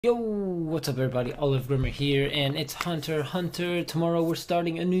Yo, what's up everybody? OliveGrummer here, and it's Hunter x Hunter. Tomorrow we're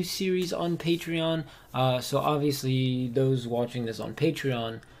starting a new series on Patreon. So obviously those watching this on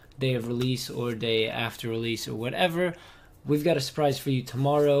Patreon, day of release or day after release or whatever, we've got a surprise for you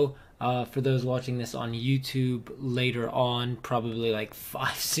tomorrow. For those watching this on YouTube later on, probably like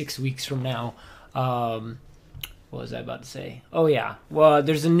 5-6 weeks from now. What was I about to say? Oh yeah, well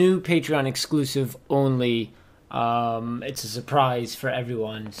there's a new Patreon exclusive only. It's a surprise for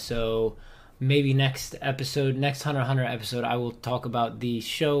everyone, so maybe next Hunter x Hunter episode, I will talk about the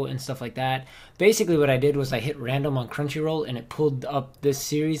show and stuff like that. Basically what I did was I hit random on Crunchyroll and it pulled up this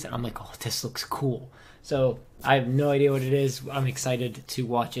series and I'm like, oh, this looks cool. So I have no idea what it is. I'm excited to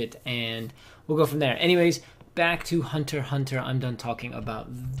watch it and we'll go from there. Anyways, back to Hunter x Hunter. I'm done talking about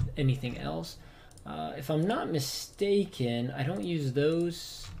anything else. If I'm not mistaken, I don't use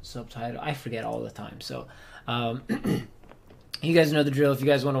those subtitles. I forget all the time, so you guys know the drill. If you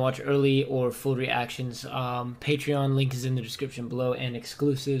guys want to watch early or full reactions, Patreon link is in the description below, and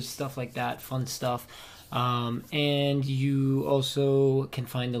exclusives, stuff like that, fun stuff. And you also can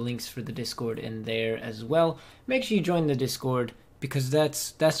find the links for the Discord in there as well. Make sure you join the Discord because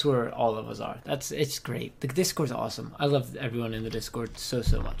that's where all of us are. It's great. The Discord's awesome. I love everyone in the Discord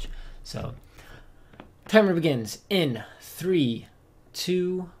so much. So timer begins in 3,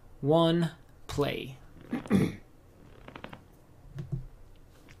 2, 1, play.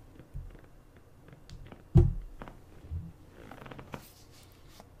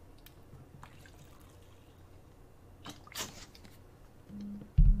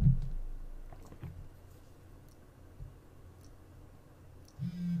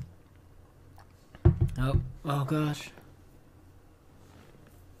 Oh gosh.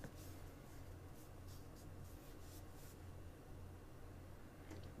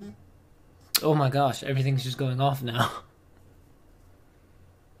 Oh my gosh, everything's just going off now.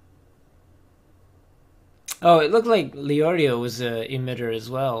 Oh, it looked like Leorio was a emitter as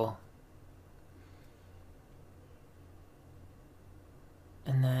well.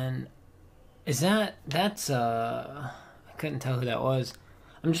 And then, that's I couldn't tell who that was.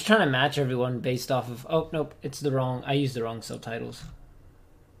 I'm just trying to match everyone based off of, oh nope, I used the wrong subtitles.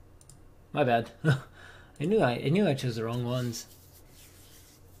 My bad. I knew I chose the wrong ones.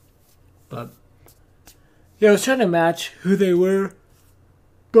 But yeah, I was trying to match who they were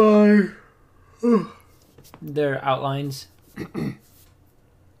by their outlines.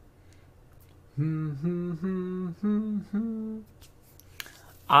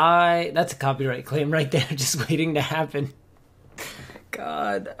 That's a copyright claim right there, just waiting to happen.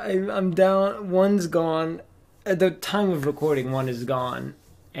 God, I'm down. One's gone. At the time of recording, one is gone,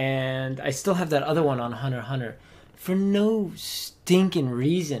 and I still have that other one on Hunter x Hunter for no stinking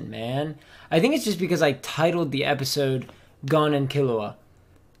reason, man. I think it's just because I titled the episode Gon and Killua.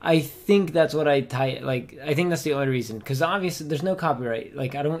 I think that's what I think that's the only reason, because obviously there's no copyright.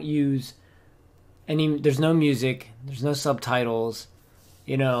 Like, I don't use any, there's no music, there's no subtitles,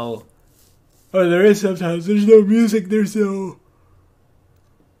 you know. Oh, there is subtitles, there's no music, there's no...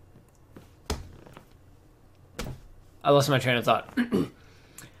 I lost my train of thought.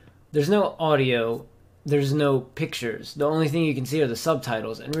 There's no audio, there's no pictures. The only thing you can see are the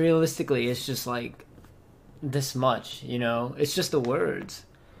subtitles, and realistically it's just like this much, you know? It's just the words.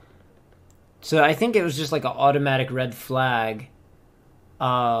 So I think it was just like an automatic red flag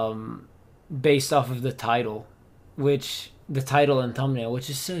based off of the title, the title and thumbnail, which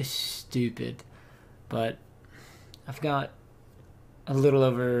is so stupid. But I've got a little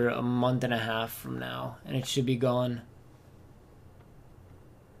over a month and a half from now, and it should be gone.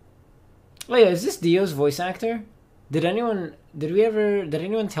 Wait, is this Dio's voice actor? Did anyone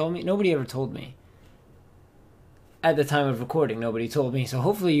tell me? Nobody ever told me. At the time of recording, nobody told me, so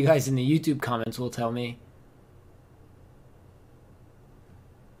hopefully you guys in the YouTube comments will tell me.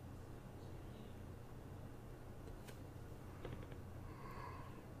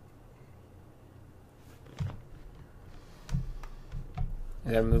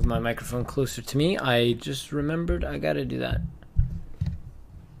 I gotta move my microphone closer to me. I just remembered I gotta do that.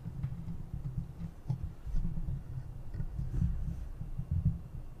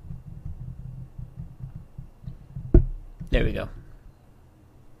 There we go.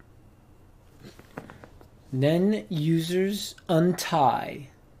 Then users untie.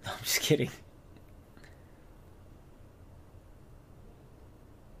 No, I'm just kidding.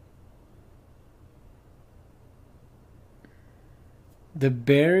 The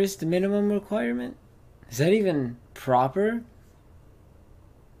barest minimum requirement? Is that even proper?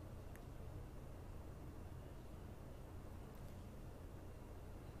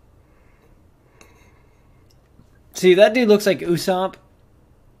 See, that dude looks like Usopp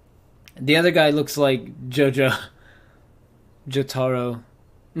The other guy looks like Jojo. Jotaro.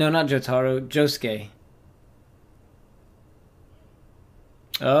 No, not Jotaro. Josuke.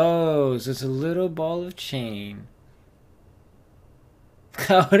 Oh, so it's a little ball of chain.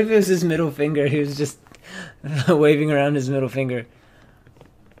 What if it was his middle finger? He was just waving around his middle finger.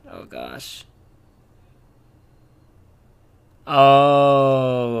 Oh, gosh.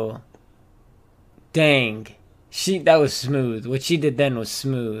 Oh. Dang. That was smooth. What she did then was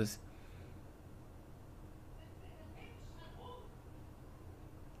smooth.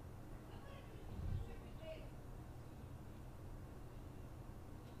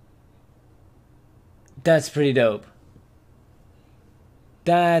 That's pretty dope.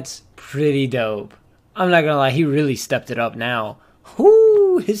 That's pretty dope. I'm not gonna lie, he really stepped it up now.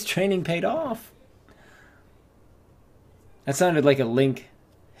 Whoo! His training paid off. That sounded like a link.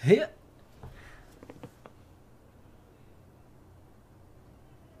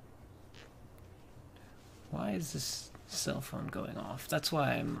 Why is this cell phone going off? That's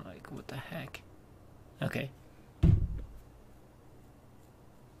why I'm like, what the heck? Okay.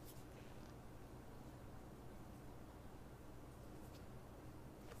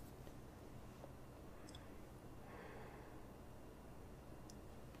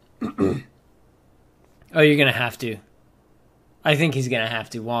 Oh, you're gonna have to. I think he's gonna have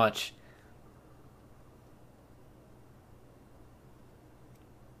to watch.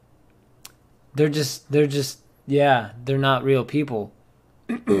 Yeah, they're not real people.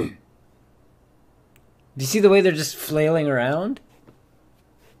 Do you see the way they're just flailing around?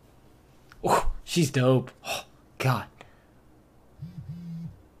 Oh, she's dope. Oh, God.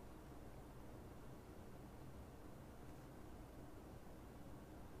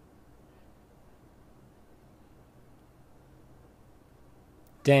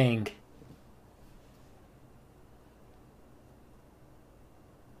 Dang.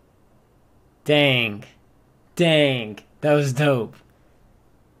 Dang. Dang. That was dope.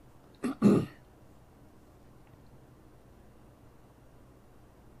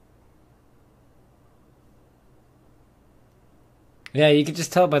 Yeah, you could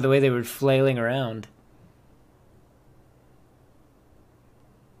just tell by the way they were flailing around.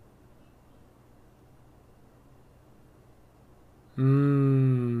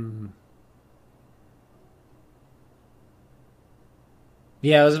 Mmm.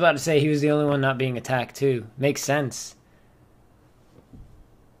 Yeah, I was about to say he was the only one not being attacked too. Makes sense.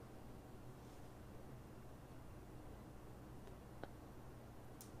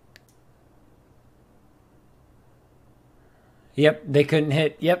 Yep, they couldn't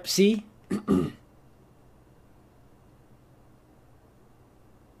hit. Yep, see?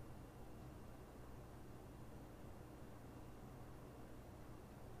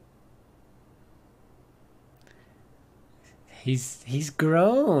 He's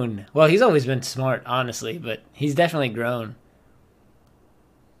grown. Well, he's always been smart, honestly, but he's definitely grown.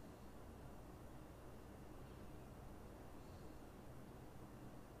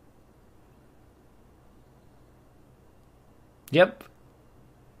 Yep.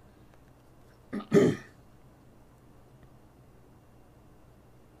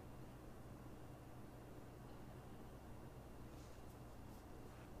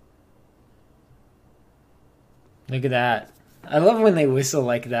 Look at that. I love when they whistle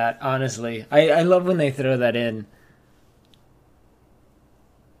like that, honestly. I love when they throw that in.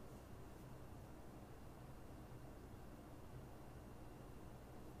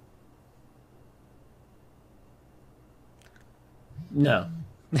 No.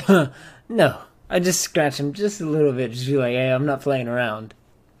 No. I just scratch him just a little bit. Just be like, hey, I'm not playing around.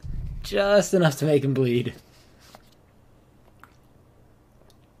 Just enough to make him bleed.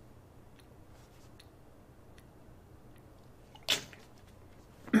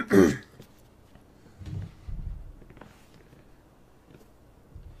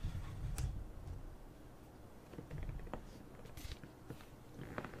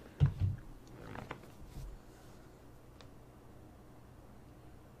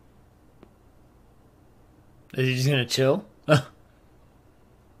 Is he just gonna chill?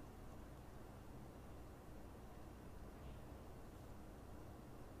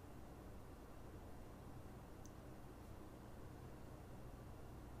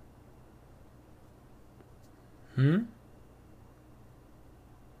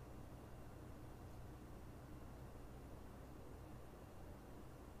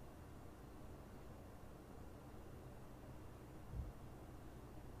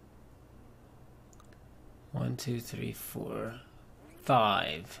 1, 2, 3, 4,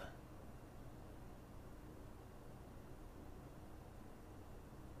 5.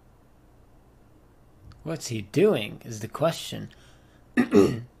 What's he doing is the question.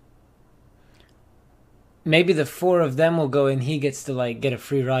 Maybe the four of them will go and he gets to like get a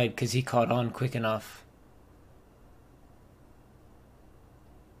free ride because he caught on quick enough.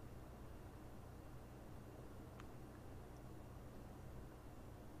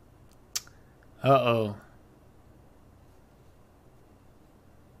 Uh-oh.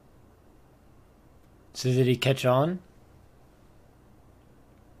 So did he catch on?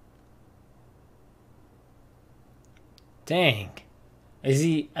 Dang. Is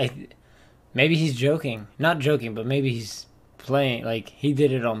he... maybe he's joking. Not joking, but maybe he's playing. Like, he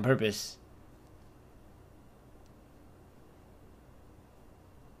did it on purpose.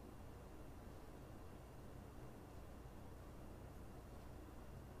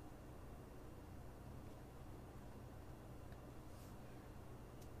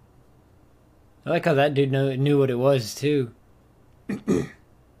 I like how that dude knew what it was, too.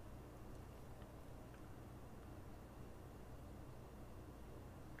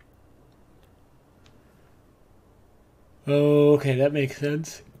 Oh, okay, that makes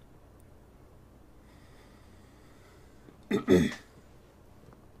sense. Well,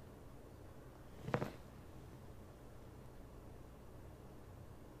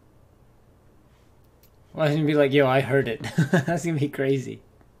 I was gonna be like, yo, I heard it. That's gonna be crazy.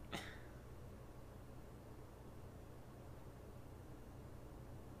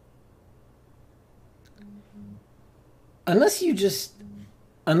 Unless you just...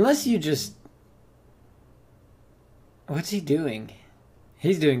 What's he doing?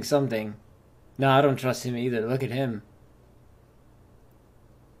 He's doing something. No, I don't trust him either. Look at him.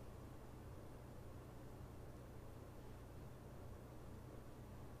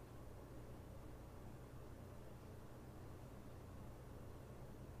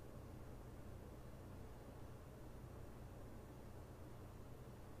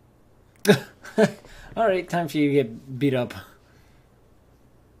 Alright, time for you to get beat up.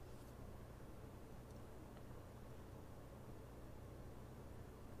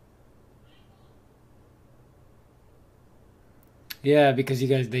 Yeah, because you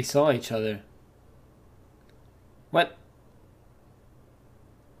guys, they saw each other. What?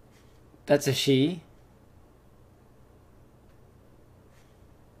 That's a she?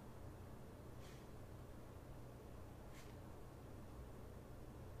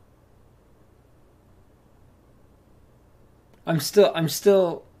 I'm still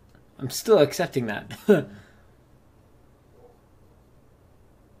accepting that.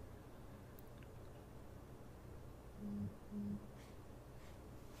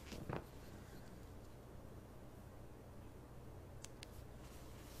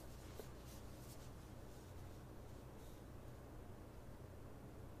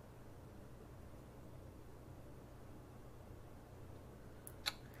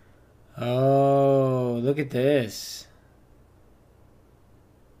 Oh, look at this.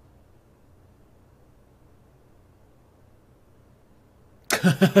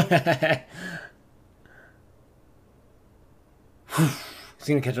 It's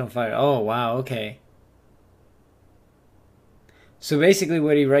gonna catch on fire. Oh, wow, okay. So basically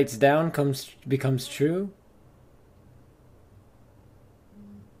what he writes down becomes true?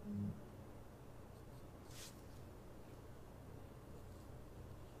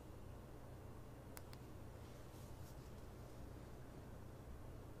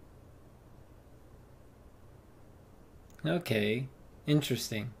 Okay.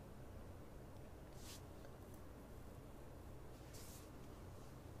 Interesting.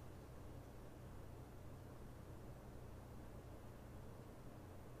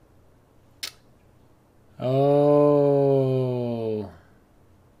 Oh.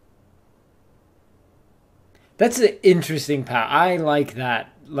 That's an interesting path. I like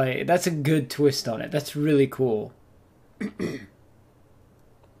that. Like, that's a good twist on it. That's really cool.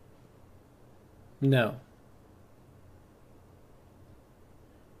 No.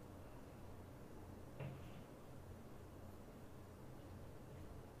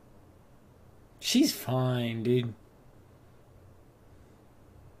 She's fine, dude.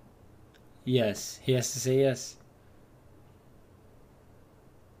 Yes. He has to say yes.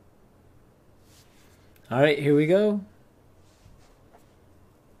 Alright, here we go.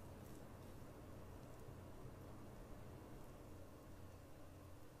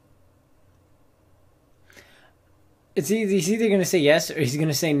 He's either going to say yes or he's going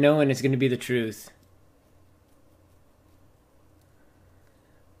to say no and it's going to be the truth.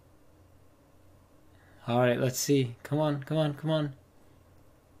 Alright, let's see. Come on, come on, come on.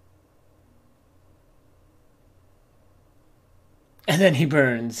 And then he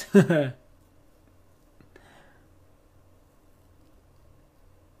burns.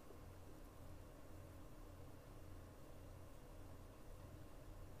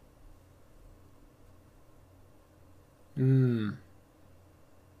 Hmm.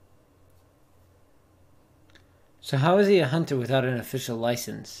 So how is he a hunter without an official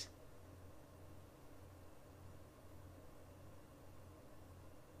license?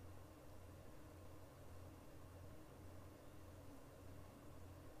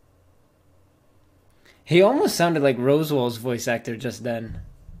 He almost sounded like Roswell's voice actor just then.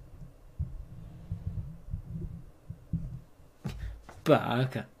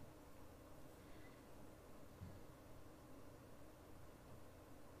 Baka.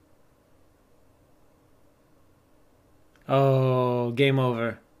 Oh, game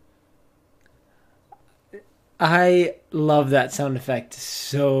over. I love that sound effect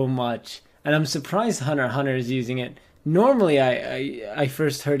so much. And I'm surprised Hunter x Hunter is using it. Normally, I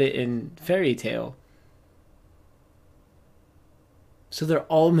first heard it in Fairy Tale. So they're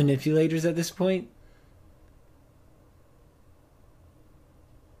all manipulators at this point?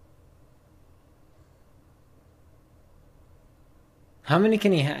 How many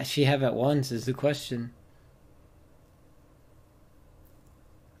can she have at once is the question.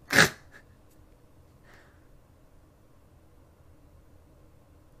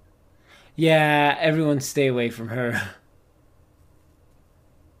 Yeah, everyone stay away from her.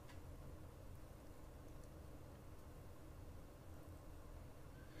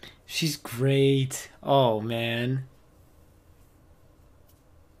 She's great. Oh, man.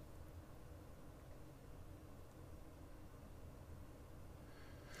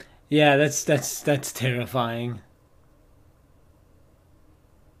 Yeah, that's terrifying.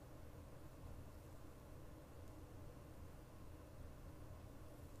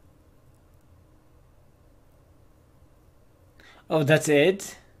 Oh, that's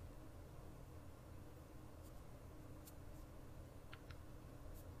it?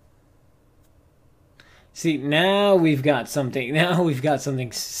 See, now we've got something. Now we've got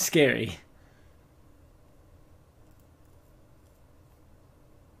something scary.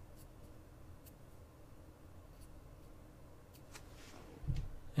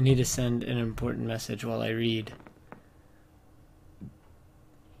 I need to send an important message while I read.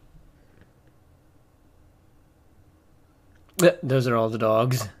 Those are all the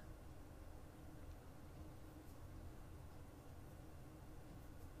dogs.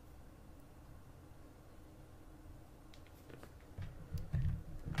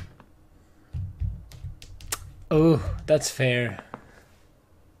 Oh, that's fair.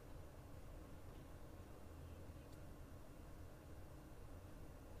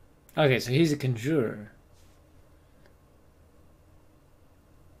 Okay, so he's a conjurer.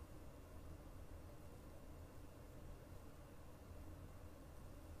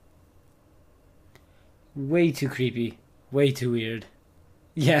 Way too creepy. Way too weird.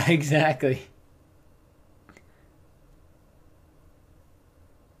 Yeah, exactly.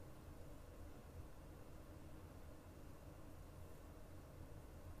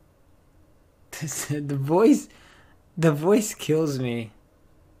 the voice the voice kills me.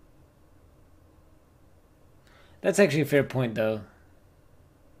 That's actually a fair point though.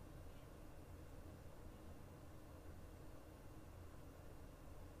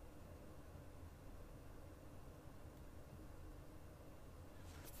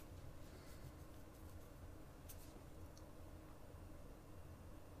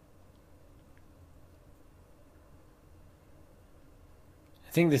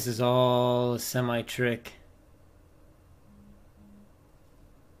 I think this is all a semi-trick.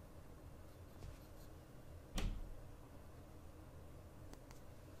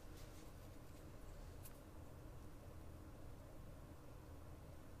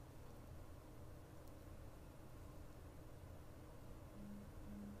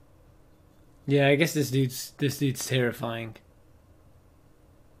 Yeah, I guess this dude's terrifying.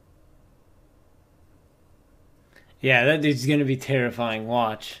 Yeah, that dude's gonna be terrifying.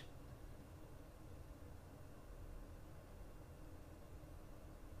 Watch.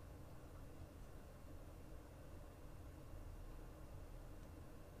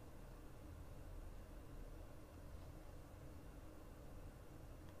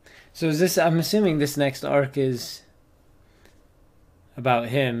 So is this? I'm assuming this next arc is about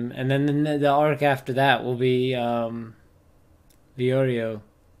him, and then the arc after that will be Leorio.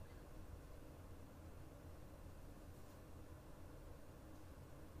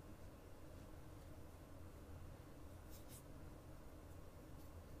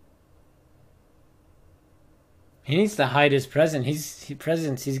 He needs to hide his presence.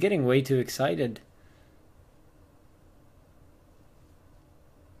 He's getting way too excited.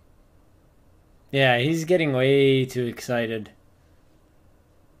 Yeah, he's getting way too excited.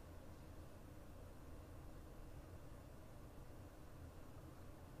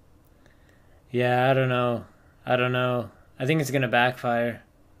 Yeah, I don't know. I don't know. I think it's gonna backfire.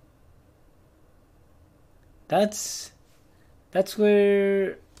 That's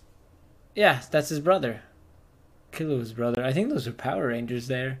where, yeah, that's his brother. Killua's brother. I think those are Power Rangers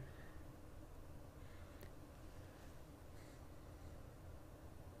there.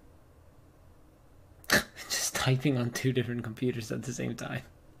 Just typing on 2 different computers at the same time.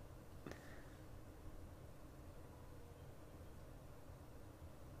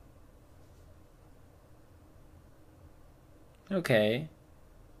 Okay.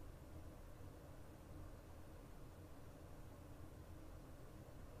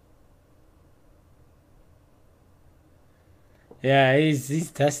 Yeah, he's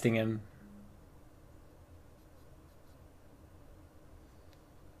testing him.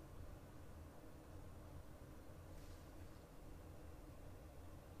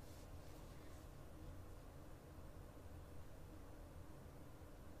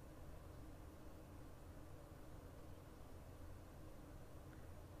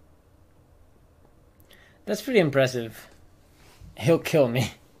 That's pretty impressive. He'll kill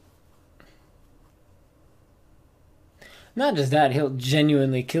me. Not just that, he'll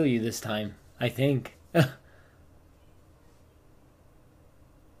genuinely kill you this time, I think. Oh,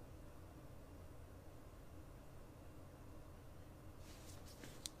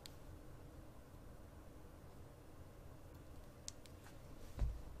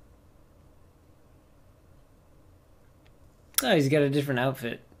 he's got a different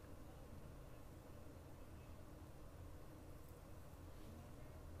outfit.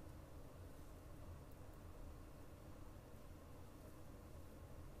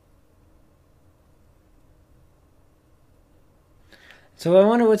 So I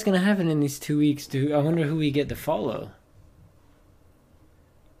wonder what's going to happen in these 2 weeks. I wonder who we get to follow.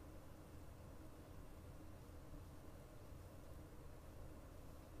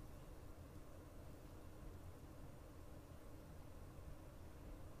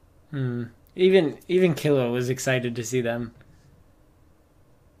 Even Killua was excited to see them.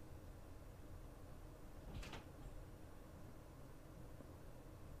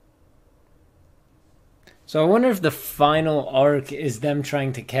 So I wonder if the final arc is them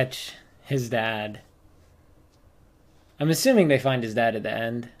trying to catch his dad. I'm assuming they find his dad at the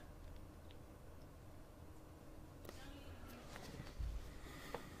end.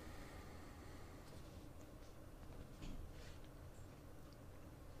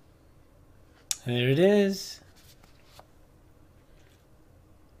 There it is.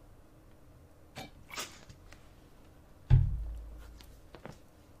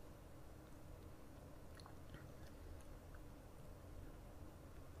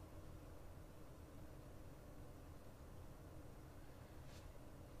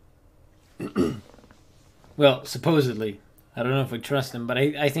 Well, supposedly. I don't know if we trust him, but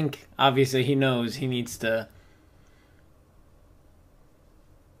I think obviously he knows he needs to...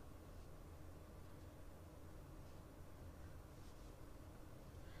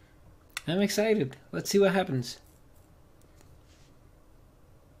 I'm excited. Let's see what happens.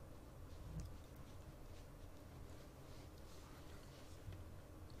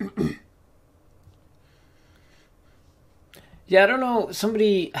 Yeah, I don't know.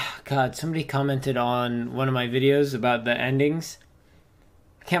 Somebody commented on one of my videos about the endings.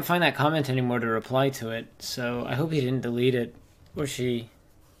 I can't find that comment anymore to reply to it, so I hope he didn't delete it, or she.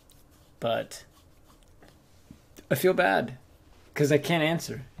 But I feel bad, because I can't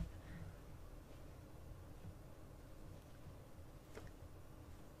answer.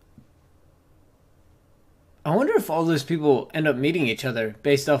 I wonder if all those people end up meeting each other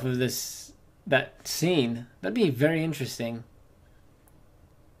based off of that scene. That'd be very interesting.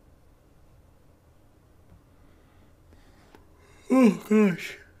 Oh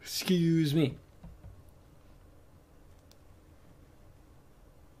gosh, excuse me.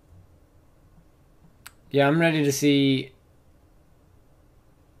 Yeah, I'm ready to see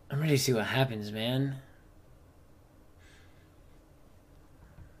what happens, man.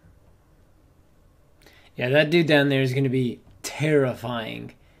 Yeah, that dude down there is going to be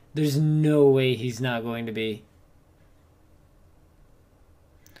terrifying. There's no way he's not going to be.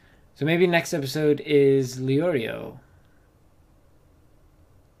 So maybe next episode is Leorio.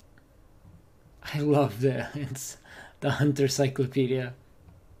 I love it's the Hunter Cyclopedia.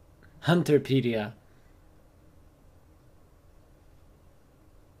 Hunterpedia.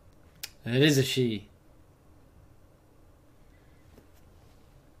 It is a she.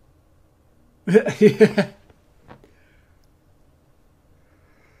 Yeah.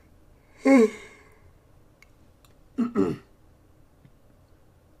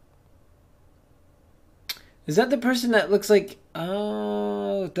 Is that the person that looks like...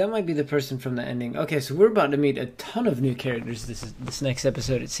 Oh, look, that might be the person from the ending. Okay, so we're about to meet a ton of new characters this next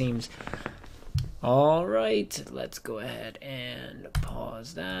episode, it seems. All right, let's go ahead and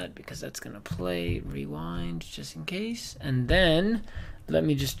pause that because that's going to play. Rewind just in case. And then let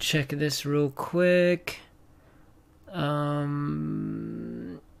me just check this real quick.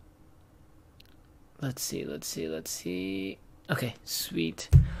 Let's see. Okay, sweet.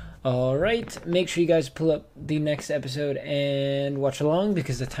 All right, make sure you guys pull up the next episode and watch along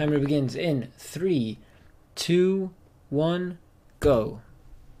because the timer begins in 3, 2, 1, go.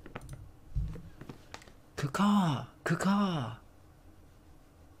 Caw, caw.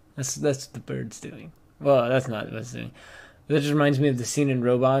 That's what the bird's doing. Well, that's not what it's doing. That just reminds me of the scene in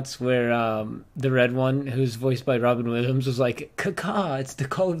Robots where the red one, who's voiced by Robin Williams, was like, caw, it's the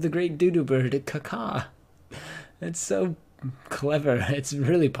call of the great doo-doo bird, caw. It's so clever. It's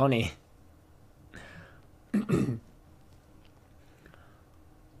really punny.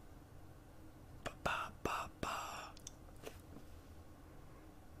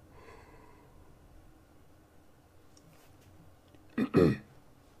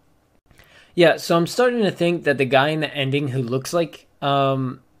 Yeah, so I'm starting to think that the guy in the ending who looks like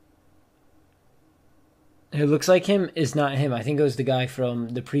him is not him. I think it was the guy from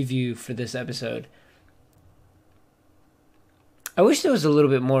the preview for this episode. I wish there was a little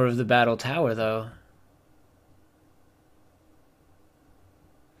bit more of the battle tower though.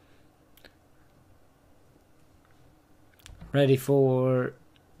 Ready for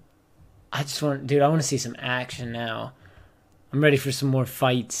I want to see some action now. I'm ready for some more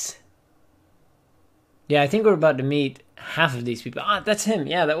fights. Yeah, I think we're about to meet half of these people. Ah, that's him.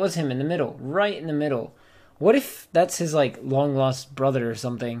 Yeah, that was him in the middle. Right in the middle. What if that's his, like, long-lost brother or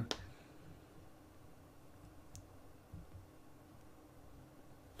something?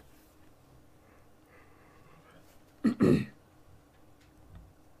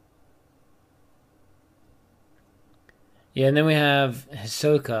 Yeah, and then we have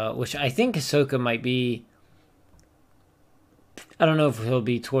Hisoka, which I think Hisoka might be... I don't know if he'll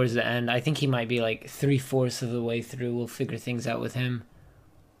be towards the end. I think he might be like 3/4 of the way through. We'll figure things out with him.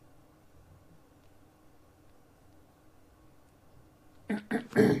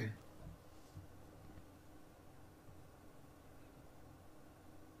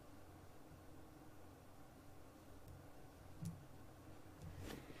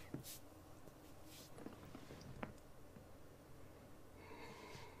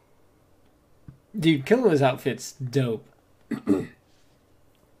 Dude, Killua's outfit's dope.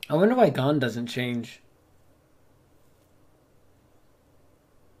 I wonder why Gon doesn't change.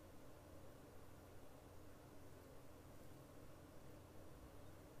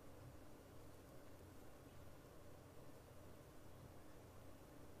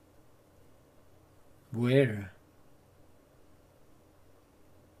 Where?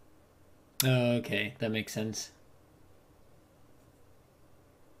 Oh, okay, that makes sense.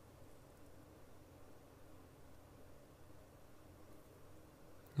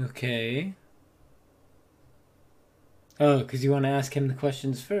 Okay. Oh, because you want to ask him the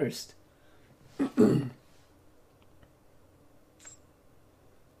questions first.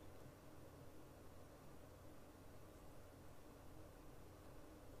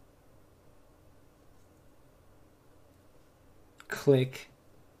 Click.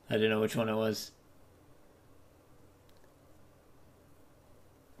 I didn't know which one it was.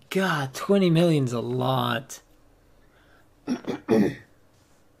 God, 20 million's a lot.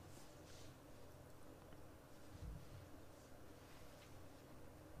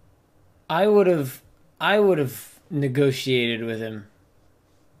 I would have negotiated with him.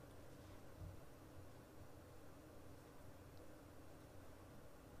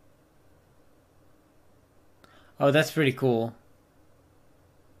 Oh, that's pretty cool.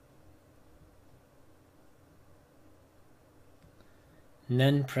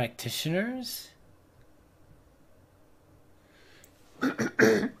 Nen practitioners?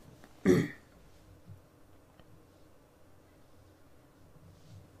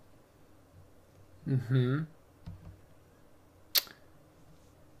 Mm-hmm.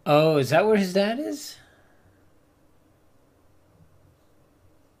 Oh, is that where his dad is?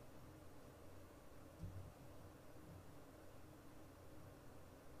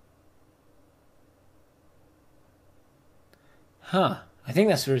 Huh. I think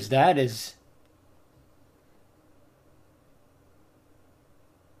that's where his dad is.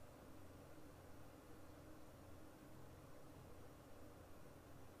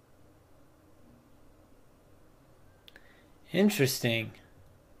 Interesting.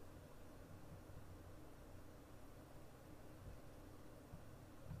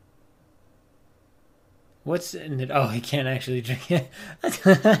 What's in it? Oh, he can't actually drink it.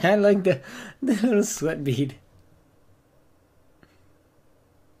 I like the little sweat bead.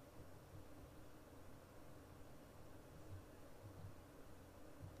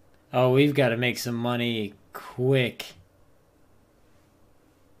 Oh, we've got to make some money quick.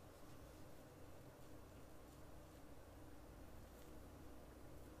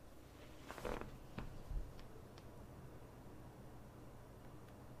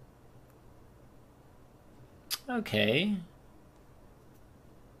 Okay.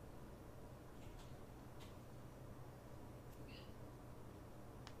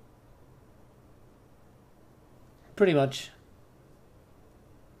 Pretty much.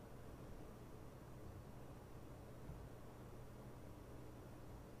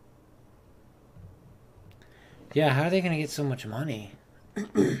 Yeah, how are they going to get so much money?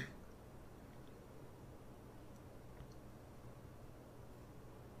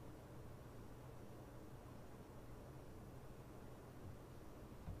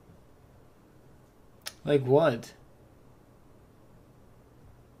 Like what?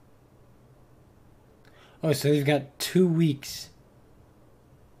 Oh, so they've got 2 weeks.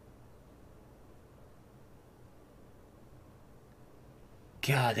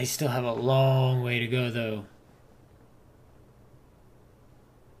 God, they still have a long way to go, though.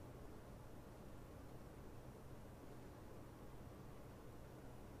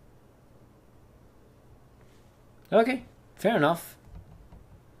 Okay, fair enough.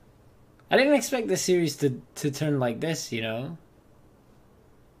 I didn't expect the series to turn like this, you know?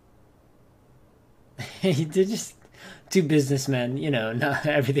 They're just two businessmen, you know, not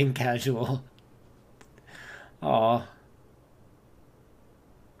everything casual. Aw.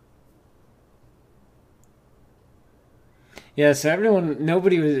 Yeah, so everyone,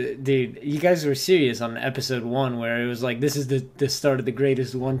 nobody was, dude, you guys were serious on episode 1 where it was like, this is the start of the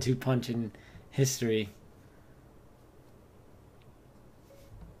greatest 1-2 punch in history.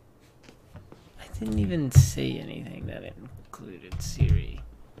 I didn't even say anything that included Siri.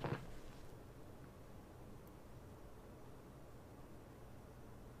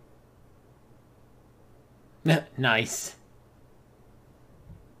 Nice.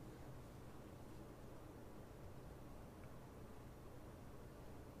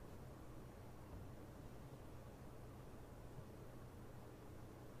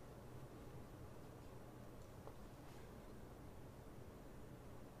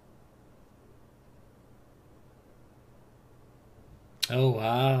 Oh,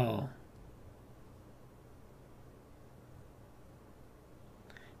 wow.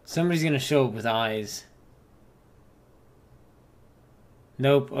 Somebody's gonna show up with eyes.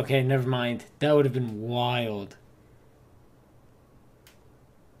 Nope. Okay, never mind. That would have been wild.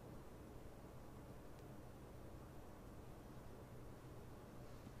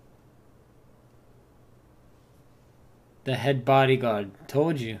 The head bodyguard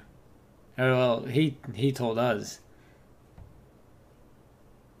told you. Or, well, he told us.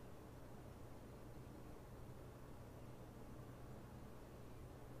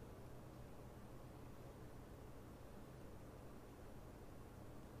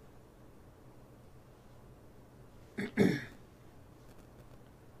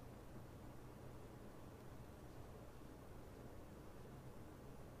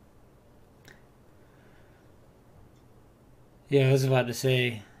 Yeah, I was about to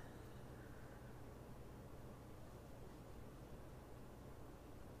say.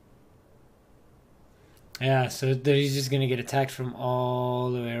 Yeah, so he's just gonna get attacked from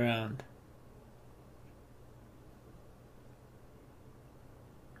all the way around.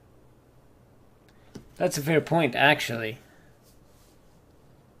 That's a fair point, actually.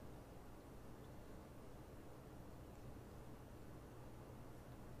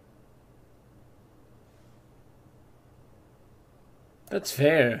 That's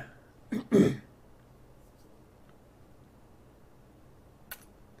fair.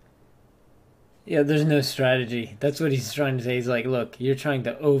 Yeah, there's no strategy. That's what he's trying to say. He's like, look, you're trying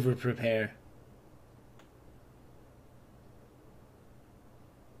to over prepare.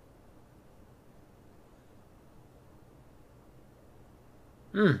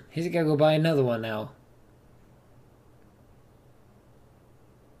 He's gotta go buy another one now.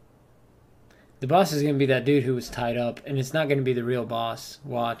 The boss is gonna be that dude who was tied up, and it's not gonna be the real boss.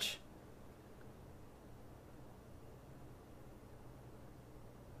 Watch.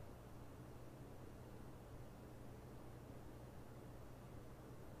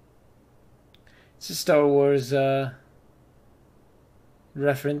 It's a Star Wars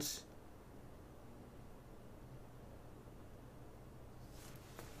reference.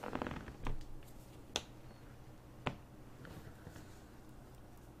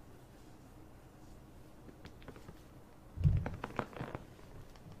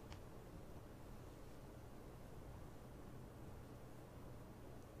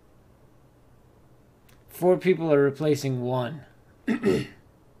 4 people are replacing 1.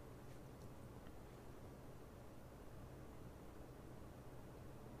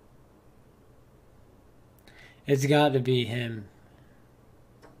 It's got to be him.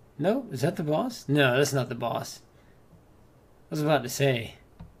 No, is that the boss? No, that's not the boss. I was about to say.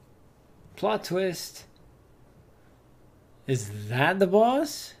 Plot twist. Is that the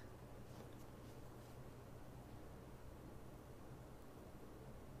boss?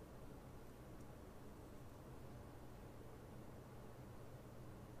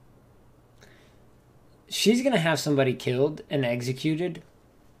 She's gonna have somebody killed and executed.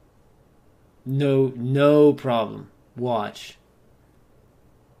 No problem. Watch.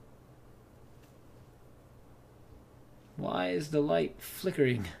 Why is the light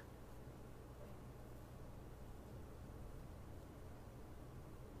flickering?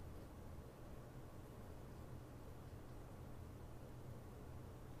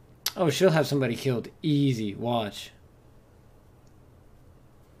 Oh, she'll have somebody killed. Easy. Watch.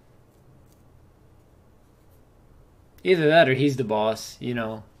 Either that or he's the boss, you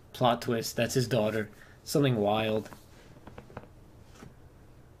know. Plot twist. That's his daughter. Something wild.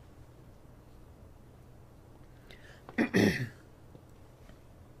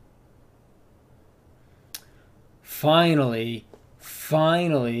 Finally.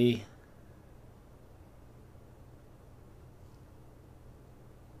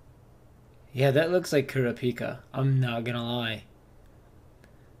 Yeah, that looks like Kurapika. I'm not gonna lie.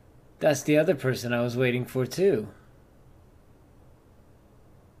 That's the other person I was waiting for too.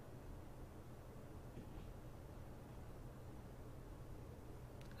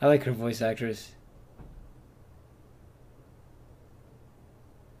 I like her voice actress.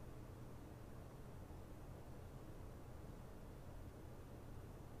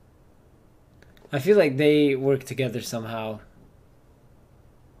 I feel like they work together somehow.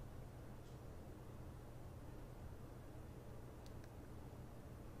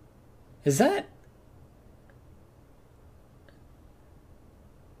 Is that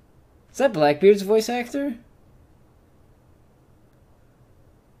Blackbeard's voice actor?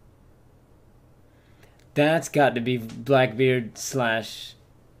 That's got to be Blackbeard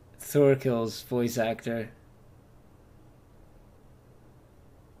 / Thorkill's voice actor.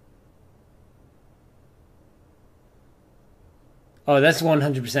 Oh, that's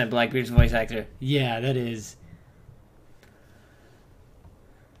 100% Blackbeard's voice actor. Yeah, that is.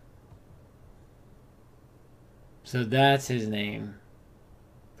 So that's his name.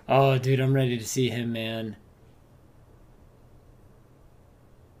 Oh, dude, I'm ready to see him, man.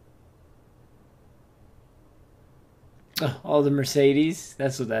 Oh, all the Mercedes?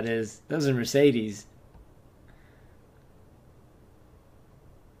 That's what that is. Those are Mercedes.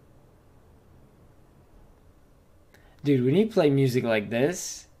 Dude, when you play music like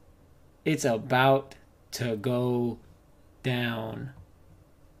this, it's about to go down.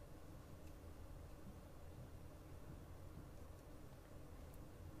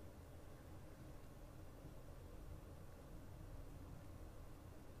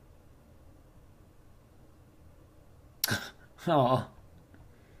 Oh.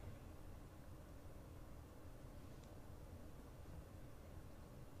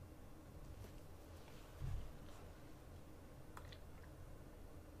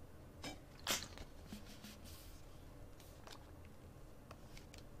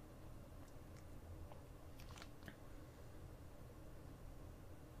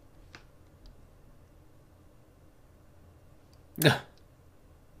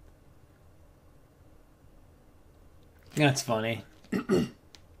 That's funny.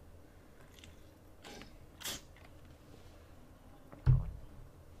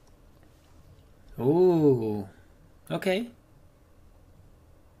 Ooh. Okay.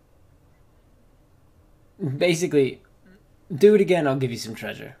 Basically, do it again, I'll give you some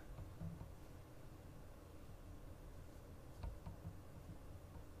treasure.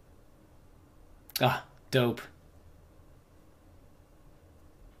 Ah, dope.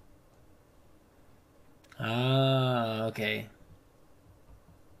 Ah, okay.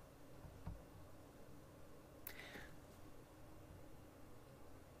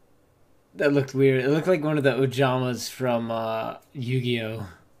 That looked weird. It looked like one of the Ojamas from Yu-Gi-Oh!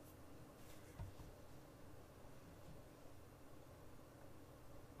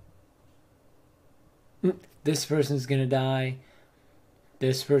 This person's gonna die.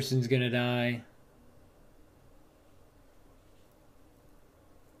 This person's gonna die.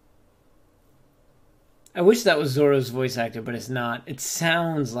 I wish that was Zoro's voice actor, but it's not. It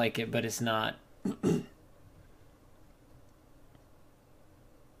sounds like it, but it's not.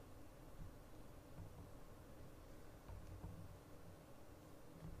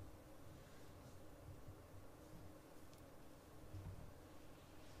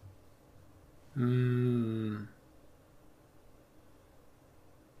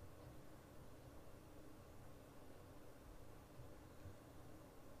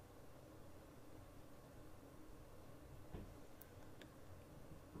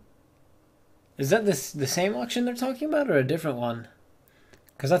 Is that the same auction they're talking about or a different one?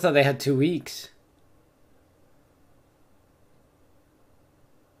 Because I thought they had 2 weeks.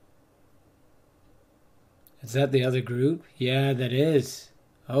 Is that the other group? Yeah, that is.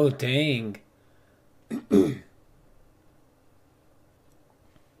 Oh, dang.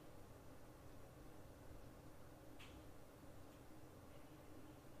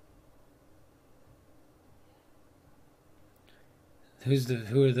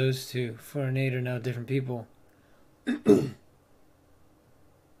 Who are those two? 4 and 8 are now different people. So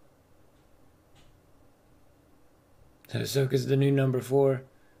Ahsoka's the new number 4.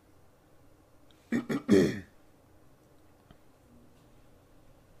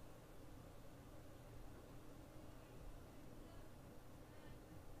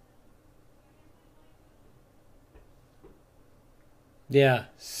 Yeah,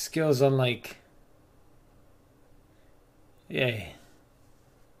 skills unlike. Yay.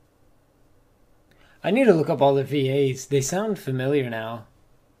 I need to look up all the VAs. They sound familiar now.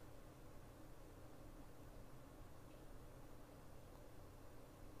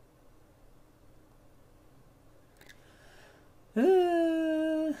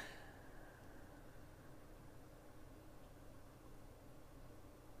 Are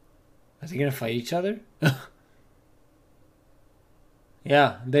they gonna fight each other?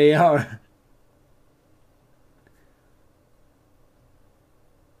 Yeah, they are.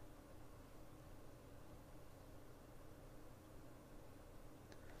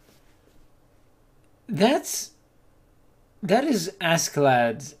 That is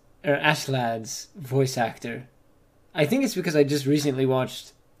Ashlad's voice actor. I think it's because I just recently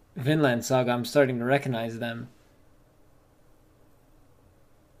watched Vinland Saga. I'm starting to recognize them.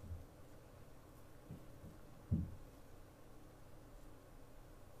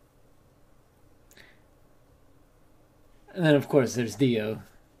 And then of course there's Dio.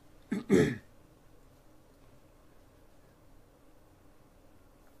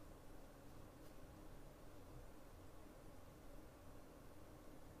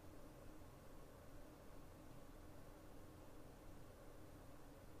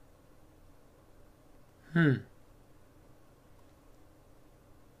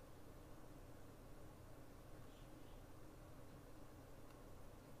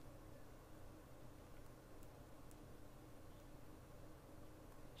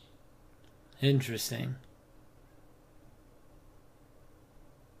 Interesting.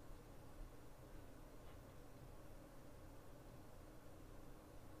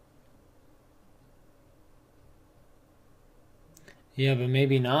 Yeah, but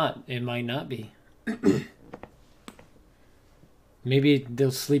maybe not. It might not be. Maybe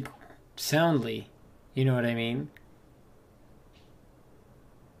they'll sleep soundly. You know what I mean?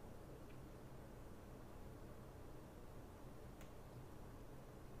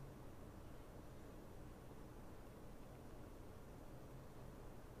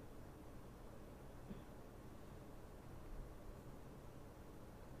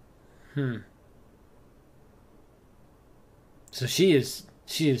 So she is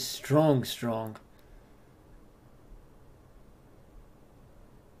strong.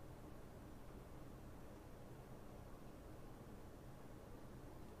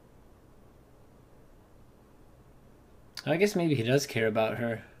 I guess maybe he does care about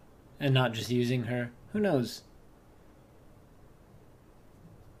her and not just using her. Who knows?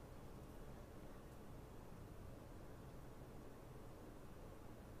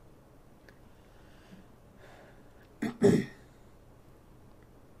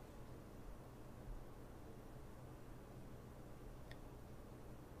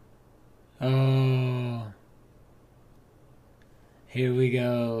 Oh, here we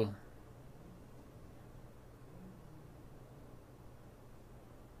go.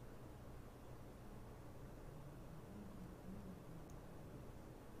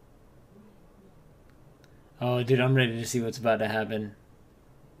 Oh, dude, I'm ready to see what's about to happen.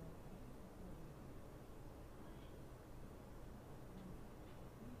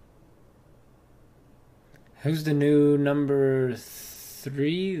 Who's the new number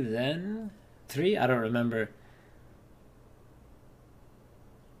 3 then? 3? I don't remember.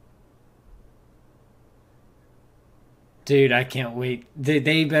 Dude, I can't wait.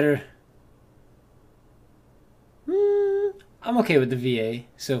 They better. I'm okay with the VA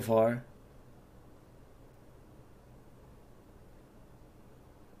so far.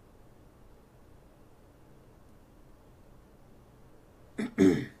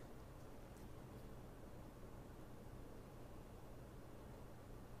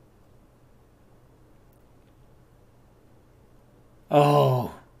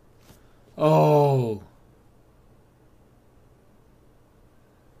 Oh. Oh.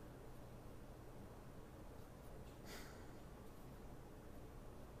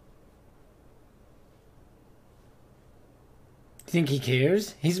 Think he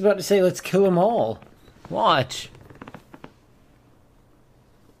cares? He's about to say, let's kill them all. Watch.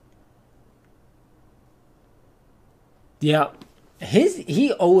 Yeah.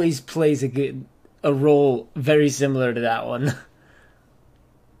 He always plays a role very similar to that one.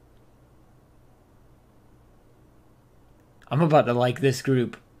 I'm about to like this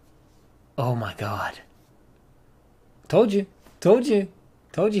group. Oh my god. Told you. Told you.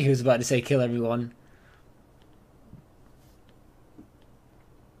 Told you he was about to say kill everyone.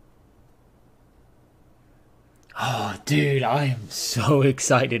 Oh, dude, I am so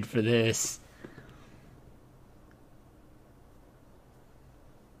excited for this.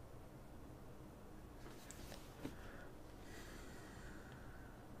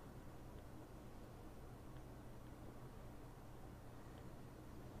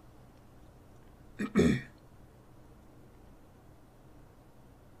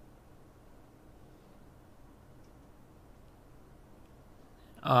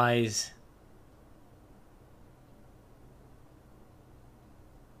 Eyes.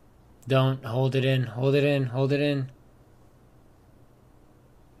 Don't hold it in. Hold it in. Hold it in.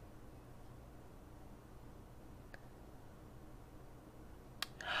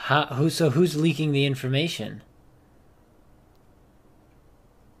 Who's leaking the information?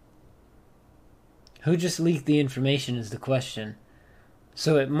 Who just leaked the information is the question.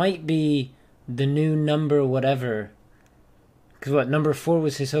 So it might be the new number whatever. Because what, number 4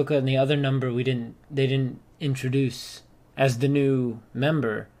 was Hisoka and the other number they didn't introduce as the new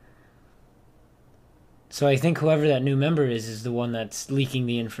member. So I think whoever that new member is the one that's leaking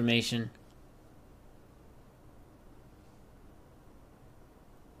the information.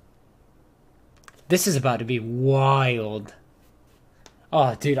 This is about to be wild.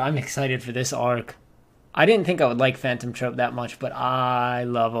 Oh, dude, I'm excited for this arc. I didn't think I would like Phantom Troupe that much, but I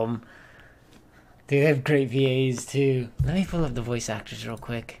love them. They have great VAs, too. Let me pull up the voice actors real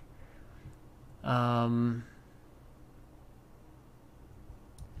quick.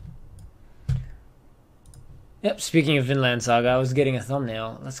 Yep, speaking of Vinland Saga, I was getting a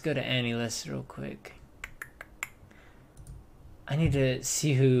thumbnail. Let's go to AniList real quick. I need to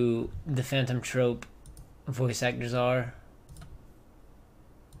see who the Phantom Troupe voice actors are.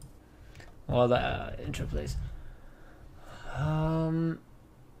 While the intro plays.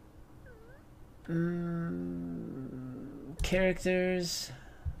 Characters.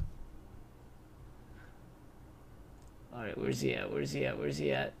 Alright, where's he at? Where's he at? Where's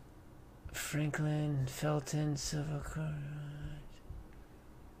he at? Franklin, Felton, Silvercard,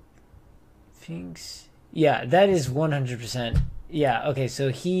 Finks. Yeah, that is 100%. Yeah, okay, so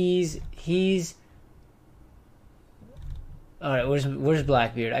he's alright, where's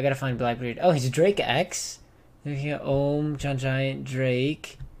Blackbeard? I gotta find Blackbeard. Oh, he's Drake X. Looking at Ohm, John Giant,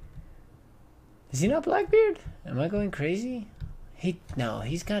 Drake. Is he not Blackbeard? Am I going crazy? No,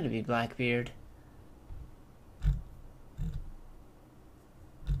 he's gotta be Blackbeard.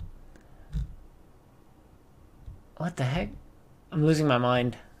 What the heck? I'm losing my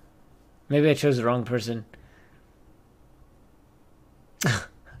mind. Maybe I chose the wrong person.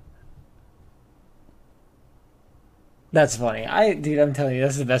 That's funny. Dude, I'm telling you,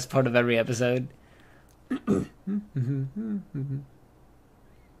 that's the best part of every episode.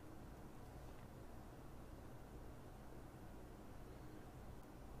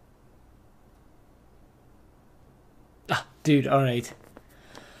 Dude, alright.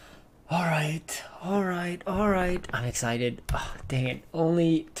 Alright. I'm excited. Oh, dang it.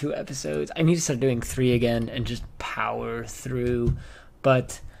 Only 2 episodes. I need to start doing 3 again and just power through.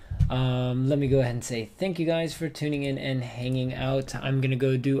 But let me go ahead and say thank you guys for tuning in and hanging out. I'm going to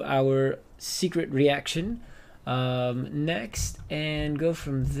go do our secret reaction next and go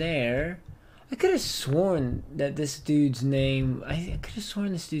from there. I could have sworn that this dude's name... I could have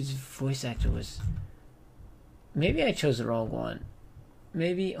sworn this dude's voice actor was... Maybe I chose the wrong one.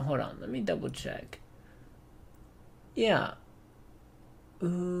 Maybe... Hold on. Let me double check. Yeah.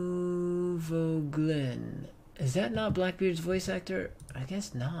 Uvo Glenn. Is that not Blackbeard's voice actor? I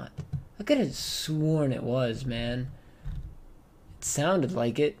guess not. I could have sworn it was, man. It sounded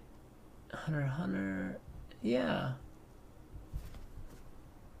like it. Hunter x Hunter. Yeah.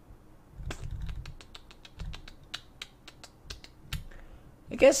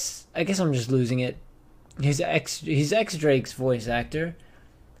 I guess I'm just losing it. He's ex Drake's voice actor,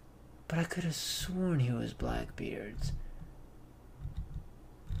 but I could have sworn he was Blackbeard's.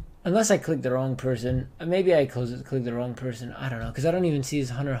 Unless I clicked the wrong person. Maybe I clicked the wrong person. I don't know, because I don't even see his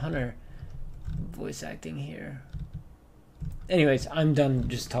Hunter x Hunter voice acting here. Anyways, I'm done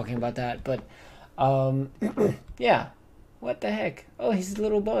just talking about that. But yeah, what the heck? Oh, he's a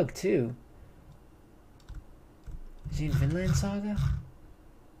little bug too. Is he in Vinland Saga?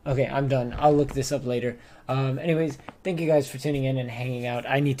 Okay, I'm done. I'll look this up later. Anyways, thank you guys for tuning in and hanging out.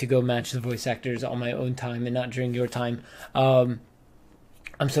 I need to go match the voice actors on my own time and not during your time.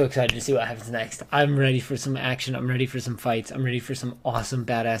 I'm so excited to see what happens next. I'm ready for some action. I'm ready for some fights. I'm ready for some awesome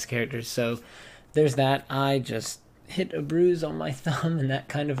badass characters. So there's that. I just hit a bruise on my thumb and that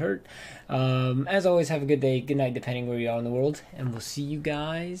kind of hurt. As always, have a good day, good night, depending where you are in the world. And we'll see you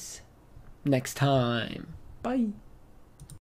guys next time. Bye.